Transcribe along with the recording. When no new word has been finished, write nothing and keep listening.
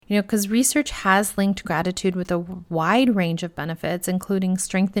Because research has linked gratitude with a wide range of benefits, including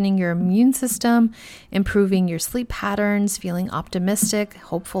strengthening your immune system, improving your sleep patterns, feeling optimistic,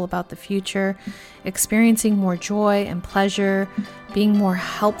 hopeful about the future, experiencing more joy and pleasure, being more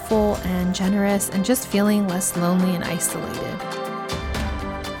helpful and generous, and just feeling less lonely and isolated.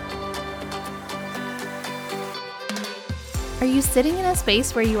 Are you sitting in a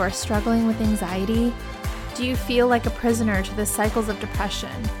space where you are struggling with anxiety? Do you feel like a prisoner to the cycles of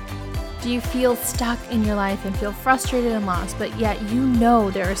depression? Do you feel stuck in your life and feel frustrated and lost, but yet you know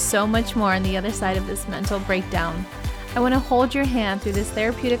there is so much more on the other side of this mental breakdown? I want to hold your hand through this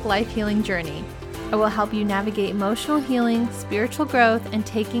therapeutic life healing journey. I will help you navigate emotional healing, spiritual growth, and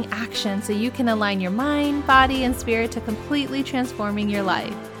taking action so you can align your mind, body, and spirit to completely transforming your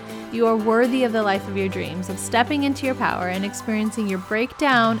life. You are worthy of the life of your dreams, of stepping into your power and experiencing your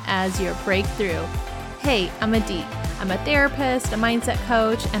breakdown as your breakthrough. Hey, I'm Adit. I'm a therapist, a mindset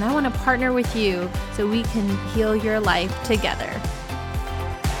coach, and I want to partner with you so we can heal your life together.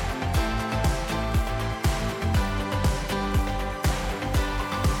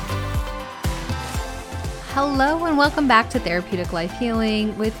 Hello and welcome back to Therapeutic Life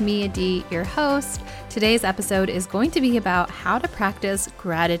Healing with me, Adit, your host. Today's episode is going to be about how to practice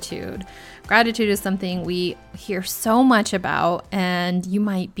gratitude. Gratitude is something we hear so much about, and you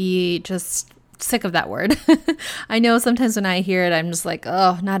might be just sick of that word. I know sometimes when I hear it, I'm just like,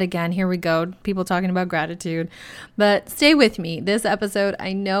 oh, not again. Here we go. People talking about gratitude. But stay with me. This episode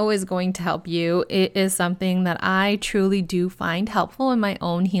I know is going to help you. It is something that I truly do find helpful in my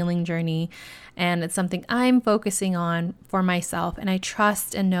own healing journey. And it's something I'm focusing on for myself. And I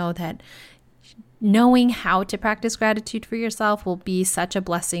trust and know that knowing how to practice gratitude for yourself will be such a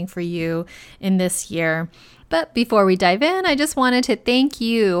blessing for you in this year. But before we dive in, I just wanted to thank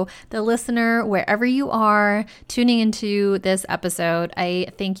you, the listener, wherever you are tuning into this episode. I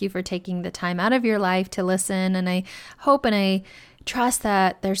thank you for taking the time out of your life to listen. And I hope and I trust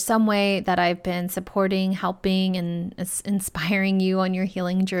that there's some way that I've been supporting, helping, and inspiring you on your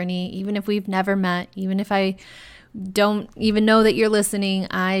healing journey. Even if we've never met, even if I don't even know that you're listening,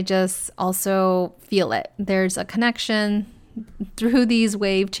 I just also feel it. There's a connection through these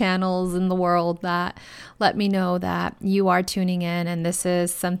wave channels in the world that let me know that you are tuning in and this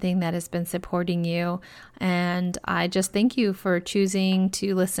is something that has been supporting you. And I just thank you for choosing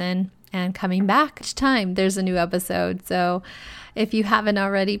to listen and coming back each time there's a new episode. So if you haven't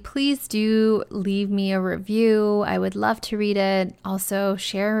already, please do leave me a review. I would love to read it. Also,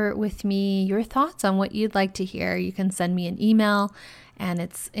 share with me your thoughts on what you'd like to hear. You can send me an email and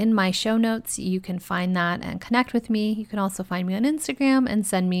it's in my show notes. You can find that and connect with me. You can also find me on Instagram and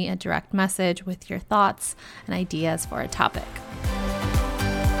send me a direct message with your thoughts and ideas for a topic.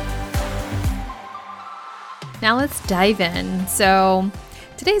 Now let's dive in. So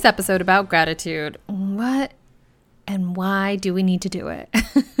today's episode about gratitude. What and why do we need to do it?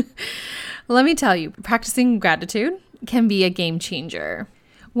 Let me tell you, practicing gratitude can be a game changer.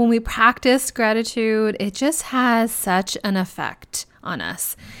 When we practice gratitude, it just has such an effect on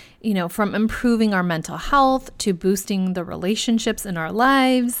us, from improving our mental health to boosting the relationships in our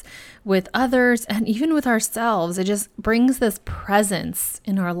lives with others and even with ourselves. It just brings this presence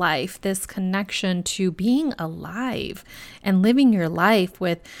in our life, this connection to being alive and living your life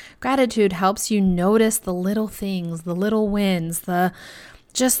with gratitude helps you notice the little things, the little wins,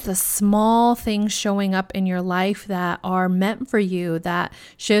 just the small things showing up in your life that are meant for you, that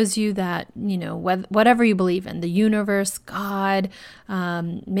shows you that, whatever you believe in, the universe, God,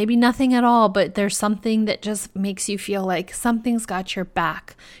 maybe nothing at all, but there's something that just makes you feel like something's got your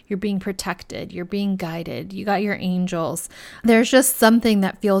back. You're being protected. You're being guided. You got your angels. There's just something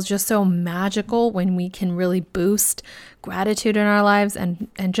that feels just so magical when we can really boost gratitude in our lives and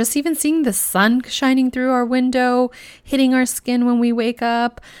just even seeing the sun shining through our window, hitting our skin when we wake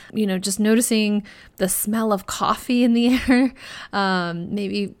up, just noticing the smell of coffee in the air,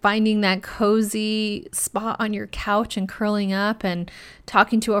 maybe finding that cozy spot on your couch and curling up and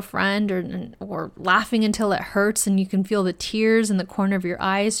talking to a friend or laughing until it hurts and you can feel the tears in the corner of your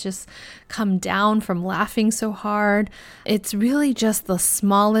eyes just come down from laughing so hard. It's really just the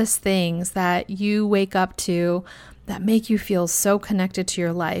smallest things that you wake up to that make you feel so connected to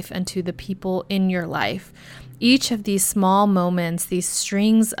your life and to the people in your life. Each of these small moments, these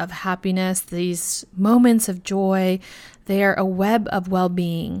strings of happiness, these moments of joy They are a web of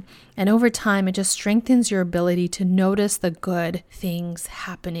well-being. And over time, it just strengthens your ability to notice the good things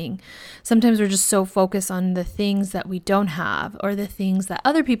happening. Sometimes we're just so focused on the things that we don't have or the things that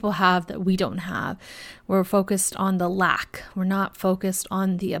other people have that we don't have. We're focused on the lack. We're not focused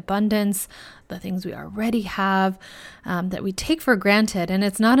on the abundance, the things we already have that we take for granted. And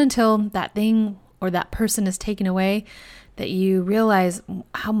it's not until that thing or that person is taken away that you realize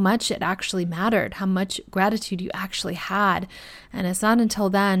how much it actually mattered, how much gratitude you actually had. And it's not until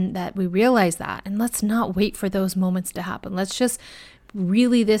then that we realize that. And let's not wait for those moments to happen. Let's just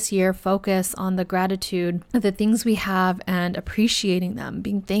really this year focus on the gratitude of the things we have and appreciating them,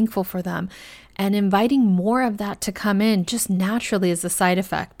 being thankful for them, and inviting more of that to come in just naturally as a side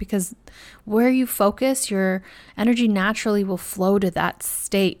effect, because where you focus, your energy naturally will flow to that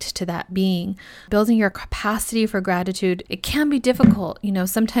state, to that being. Building your capacity for gratitude, it can be difficult.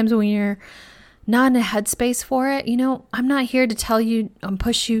 Sometimes when you're not in a headspace for it, I'm not here to tell you and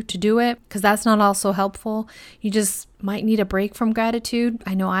push you to do it, because that's not also helpful. You just might need a break from gratitude.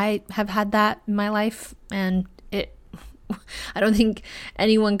 I know I have had that in my life, and I don't think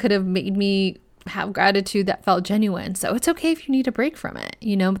anyone could have made me have gratitude that felt genuine. So it's okay if you need a break from it.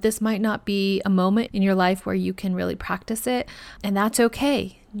 This might not be a moment in your life where you can really practice it, and that's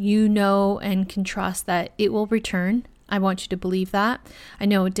okay. And can trust that it will return. I want you to believe that. I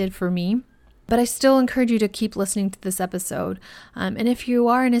know it did for me. But I still encourage you to keep listening to this episode. And if you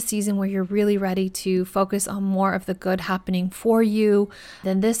are in a season where you're really ready to focus on more of the good happening for you,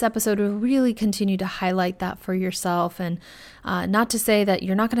 then this episode will really continue to highlight that for yourself. And not to say that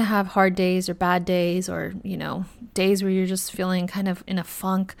you're not going to have hard days or bad days or, days where you're just feeling kind of in a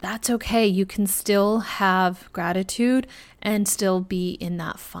funk. That's okay. You can still have gratitude and still be in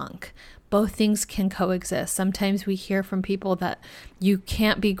that funk. Both things can coexist. Sometimes we hear from people that you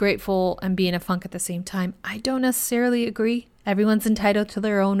can't be grateful and be in a funk at the same time. I don't necessarily agree. Everyone's entitled to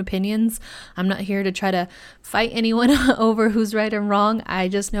their own opinions. I'm not here to try to fight anyone over who's right and wrong. I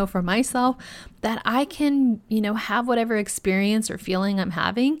just know for myself that I can, have whatever experience or feeling I'm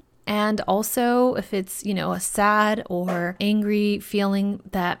having. And also if it's, a sad or angry feeling,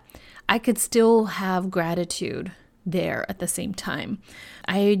 that I could still have gratitude there at the same time.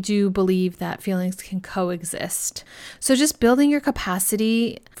 I do believe that feelings can coexist. So just building your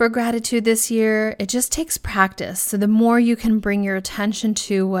capacity for gratitude this year, it just takes practice. So the more you can bring your attention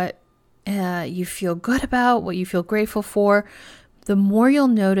to what you feel good about, what you feel grateful for, the more you'll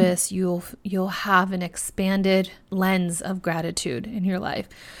notice you'll have an expanded lens of gratitude in your life.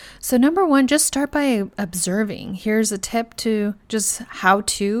 So number one, just start by observing. Here's a tip to just how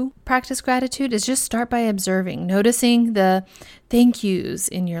to practice gratitude is just start by observing, noticing the thank yous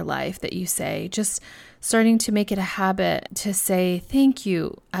in your life that you say, just starting to make it a habit to say thank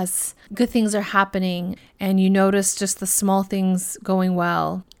you as good things are happening and you notice just the small things going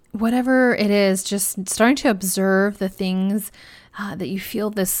well. Whatever it is, just starting to observe the things that you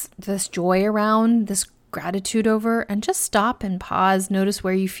feel this joy around, this gratitude over, and just stop and pause. Notice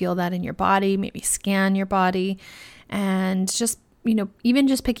where you feel that in your body, maybe scan your body, and just, even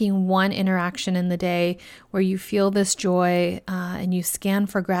just picking one interaction in the day where you feel this joy and you scan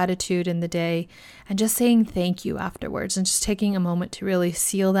for gratitude in the day, and just saying thank you afterwards, and just taking a moment to really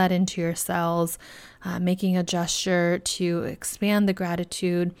seal that into your cells, making a gesture to expand the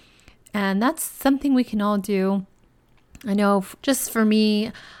gratitude. And that's something we can all do. I know just for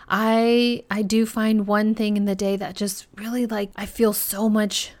me, I do find one thing in the day that just really I feel so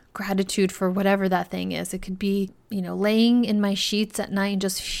much gratitude for whatever that thing is. It could be, laying in my sheets at night and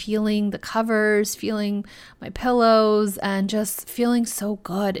just feeling the covers, feeling my pillows, and just feeling so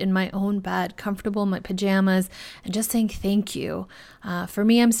good in my own bed, comfortable in my pajamas, and just saying thank you. For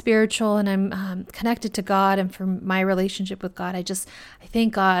me, I'm spiritual and I'm connected to God, and for my relationship with God, I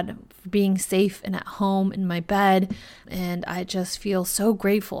thank God for being safe and at home in my bed, and I just feel so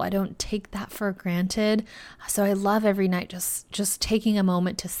grateful. I don't take that for granted. So I love every night just taking a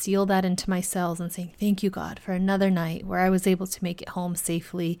moment to seal that into my cells and saying thank you, God, for another night where I was able to make it home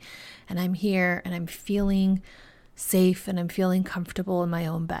safely, and I'm here and I'm feeling safe and I'm feeling comfortable in my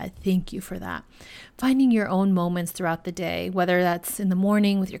own bed. Thank you for that. Finding your own moments throughout the day, whether that's in the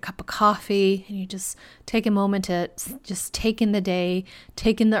morning with your cup of coffee and you just take a moment to just take in the day,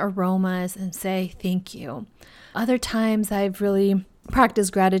 take in the aromas and say thank you. Other times I've really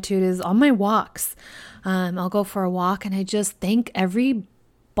practiced gratitude is on my walks. I'll go for a walk and I just thank every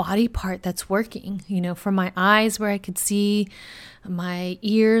body part that's working, from my eyes where I could see, my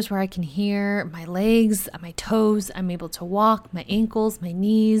ears where I can hear, my legs, my toes, I'm able to walk, my ankles, my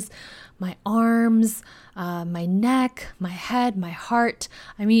knees, my arms, my neck, my head, my heart.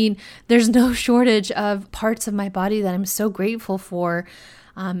 There's no shortage of parts of my body that I'm so grateful for.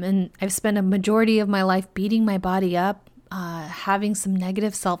 And I've spent a majority of my life beating my body up, having some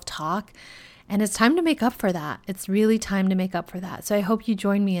negative self-talk. And it's time to make up for that. It's really time to make up for that. So I hope you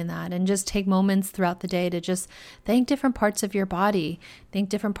join me in that and just take moments throughout the day to just thank different parts of your body, thank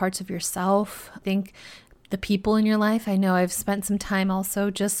different parts of yourself, thank the people in your life. I know I've spent some time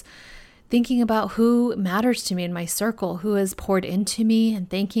also just thinking about who matters to me in my circle, who has poured into me, and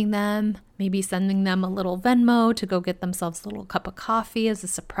thanking them, maybe sending them a little Venmo to go get themselves a little cup of coffee as a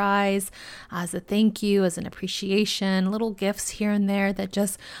surprise, as a thank you, as an appreciation, little gifts here and there that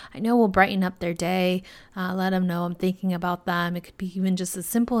just, I know will brighten up their day. Let them know I'm thinking about them. It could be even just as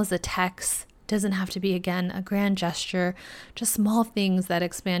simple as a text. Doesn't have to be, again, a grand gesture, just small things that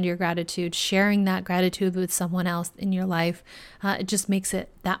expand your gratitude. Sharing that gratitude with someone else in your life, it just makes it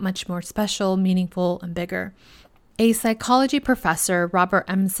that much more special, meaningful, and bigger. A psychology professor, Robert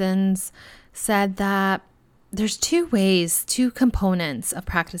Emsons, said that there's two components of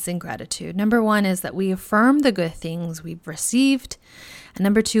practicing gratitude. Number one is that we affirm the good things we've received. And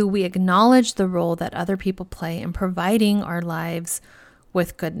number two, we acknowledge the role that other people play in providing our lives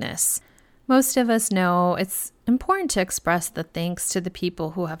with goodness. Most of us know it's important to express the thanks to the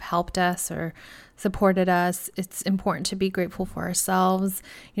people who have helped us or supported us. It's important to be grateful for ourselves,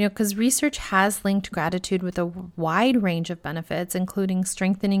 because research has linked gratitude with a wide range of benefits, including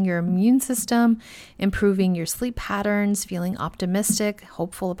strengthening your immune system, improving your sleep patterns, feeling optimistic,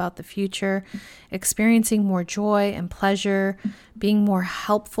 hopeful about the future, experiencing more joy and pleasure, being more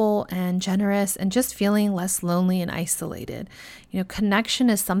helpful and generous, and just feeling less lonely and isolated. Connection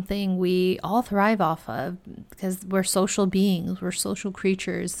is something we all thrive off of because we're social beings, we're social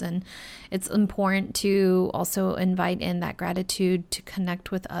creatures, and it's important to also invite in that gratitude to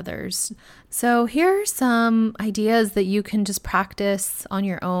connect with others. So here are some ideas that you can just practice on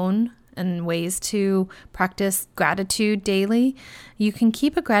your own and ways to practice gratitude daily. You can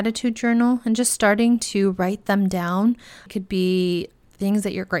keep a gratitude journal and just starting to write them down. It could be things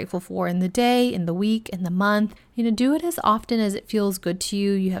that you're grateful for in the day, in the week, in the month. Do it as often as it feels good to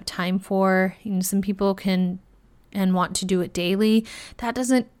you, you have time for. Some people can and want to do it daily. That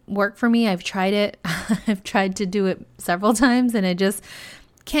doesn't work for me. I've tried it. I've tried to do it several times and I just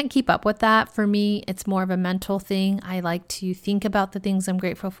can't keep up with that. For me, it's more of a mental thing. I like to think about the things I'm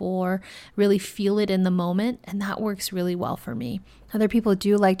grateful for, really feel it in the moment, and that works really well for me. Other people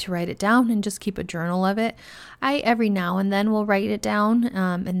do like to write it down and just keep a journal of it. I, every now and then, will write it down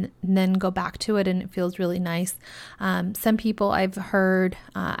and then go back to it, and it feels really nice. Some people I've heard,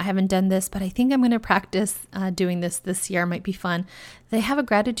 I haven't done this, but I think I'm going to practice doing this year. It might be fun. They have a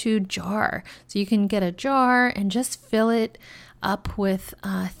gratitude jar. So you can get a jar and just fill it up with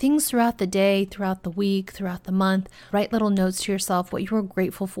things throughout the day, throughout the week, throughout the month. Write little notes to yourself what you are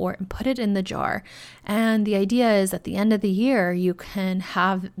grateful for and put it in the jar. And the idea is at the end of the year, you can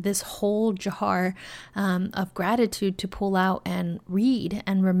have this whole jar of gratitude to pull out and read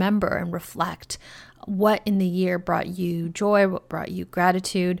and remember and reflect what in the year brought you joy, what brought you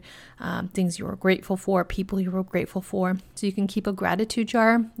gratitude, things you were grateful for, people you were grateful for. So you can keep a gratitude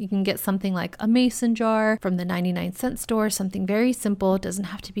jar. You can get something like a mason jar from the 99-cent store, something very simple. It doesn't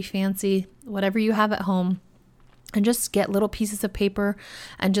have to be fancy, whatever you have at home. And just get little pieces of paper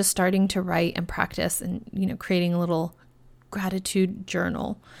and just starting to write and practice and, creating a little gratitude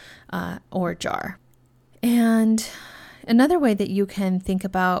journal or jar. And another way that you can think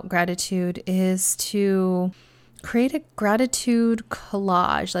about gratitude is to create a gratitude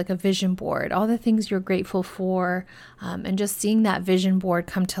collage, like a vision board, all the things you're grateful for, and just seeing that vision board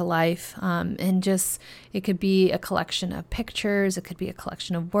come to life. And just, it could be a collection of pictures, it could be a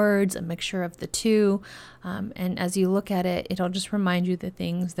collection of words, a mixture of the two. And as you look at it, it'll just remind you the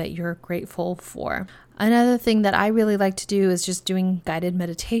things that you're grateful for. Another thing that I really like to do is just doing guided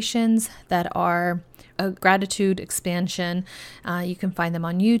meditations that are a gratitude expansion. You can find them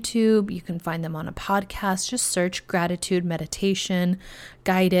on YouTube. You can find them on a podcast. Just search gratitude meditation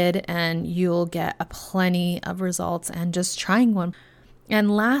guided and you'll get a plenty of results and just trying one.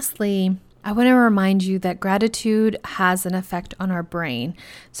 And lastly, I want to remind you that gratitude has an effect on our brain.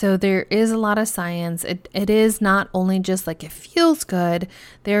 So there is a lot of science. It is not only just like it feels good.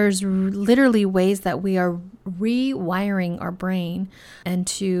 There's literally ways that we are rewiring our brain and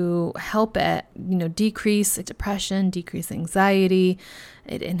to help it, decrease depression, decrease anxiety.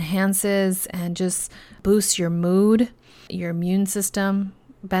 It enhances and just boosts your mood, your immune system,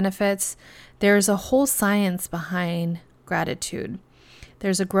 benefits, there's a whole science behind gratitude.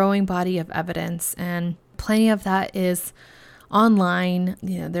 There's a growing body of evidence, and plenty of that is online.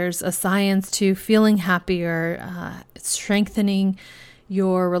 There's a science to feeling happier, strengthening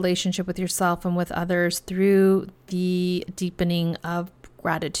your relationship with yourself and with others through the deepening of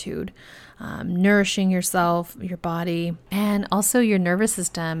gratitude, nourishing yourself, your body, and also your nervous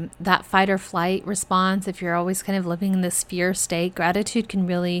system. That fight or flight response, if you're always kind of living in this fear state, gratitude can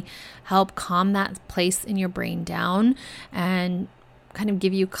really help calm that place in your brain down and kind of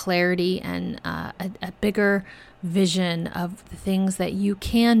give you clarity and a bigger vision of the things that you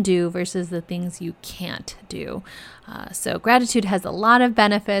can do versus the things you can't do. So gratitude has a lot of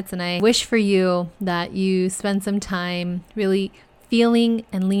benefits, and I wish for you that you spend some time really feeling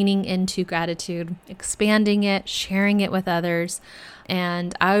and leaning into gratitude, expanding it, sharing it with others.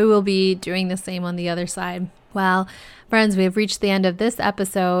 And I will be doing the same on the other side. Well, friends, we have reached the end of this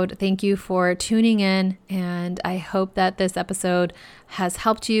episode. Thank you for tuning in, and I hope that this episode has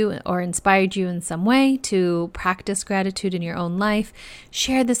helped you or inspired you in some way to practice gratitude in your own life.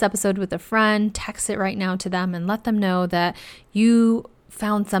 Share this episode with a friend, text it right now to them, and let them know that you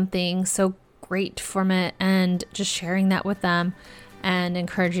found something so great from it, and just sharing that with them and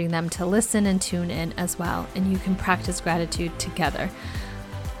encouraging them to listen and tune in as well. And you can practice gratitude together.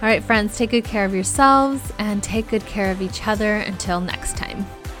 All right, friends, take good care of yourselves and take good care of each other. Until next time.